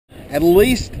At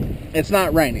least it's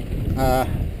not raining.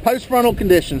 Post-frontal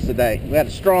conditions today. We had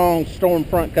a strong storm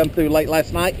front come through late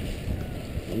last night.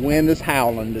 The wind is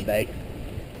howling today.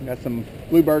 We got some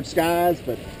bluebird skies,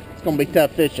 but it's going to be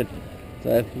tough fishing.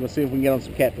 So we'll see if we can get on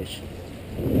some catfish.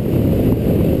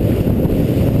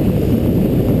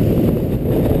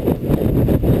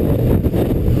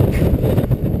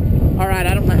 Alright,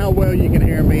 I don't know how well you can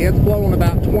hear me. It's blowing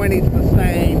about 20s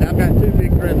sustained. I've got 2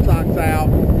 big drift socks out.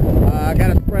 I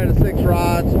got a spread of 6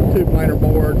 rods, 2 planer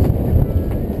boards.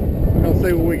 We're going to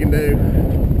see what we can do.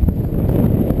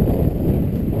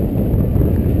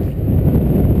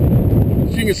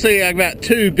 As you can see, I've got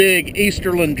 2 big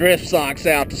Easterlin drift socks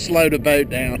out to slow the boat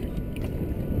down.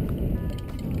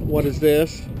 What is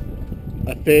this?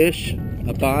 A fish?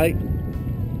 A bite?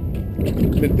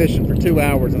 Been fishing for 2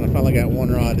 hours and I finally got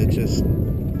 1 rod that just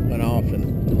went off,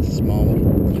 and it's a small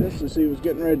one. Just as he was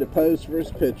getting ready to pose for his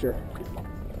picture.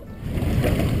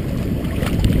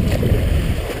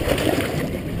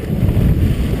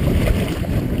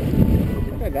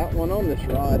 I got one on this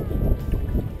rod.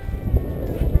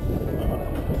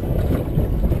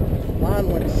 Line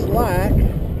went slack.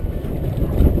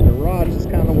 The rod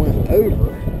just kind of went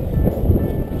over.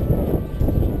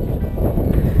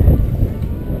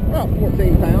 About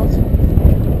 14 pounds.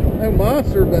 No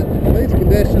monster, but in these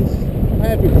conditions, I'm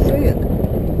happy to see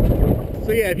it.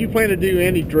 So yeah, if you plan to do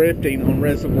any drifting on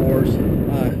reservoirs,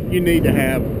 you need to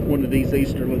have one of these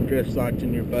Easterlin drift socks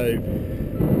in your boat.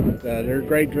 They're a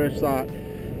great drift sock,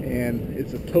 and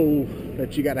it's a tool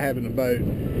that you got to have in the boat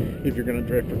if you're going to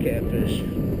drift for catfish.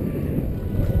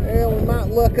 Well, we might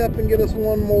luck up and get us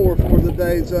one more before the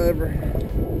day's over.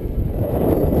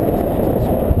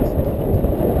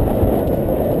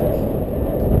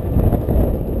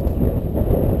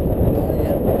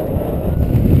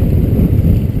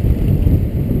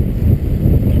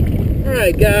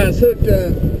 Alright guys, hooked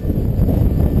up.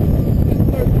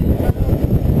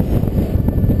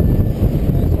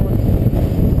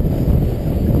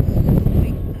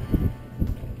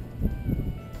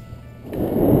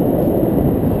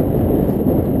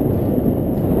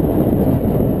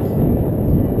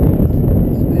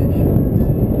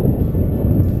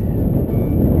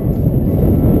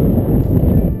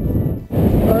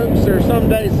 Folks, there are some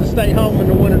days to stay home in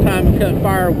the wintertime and cut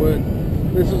firewood.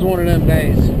 This is one of them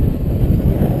days.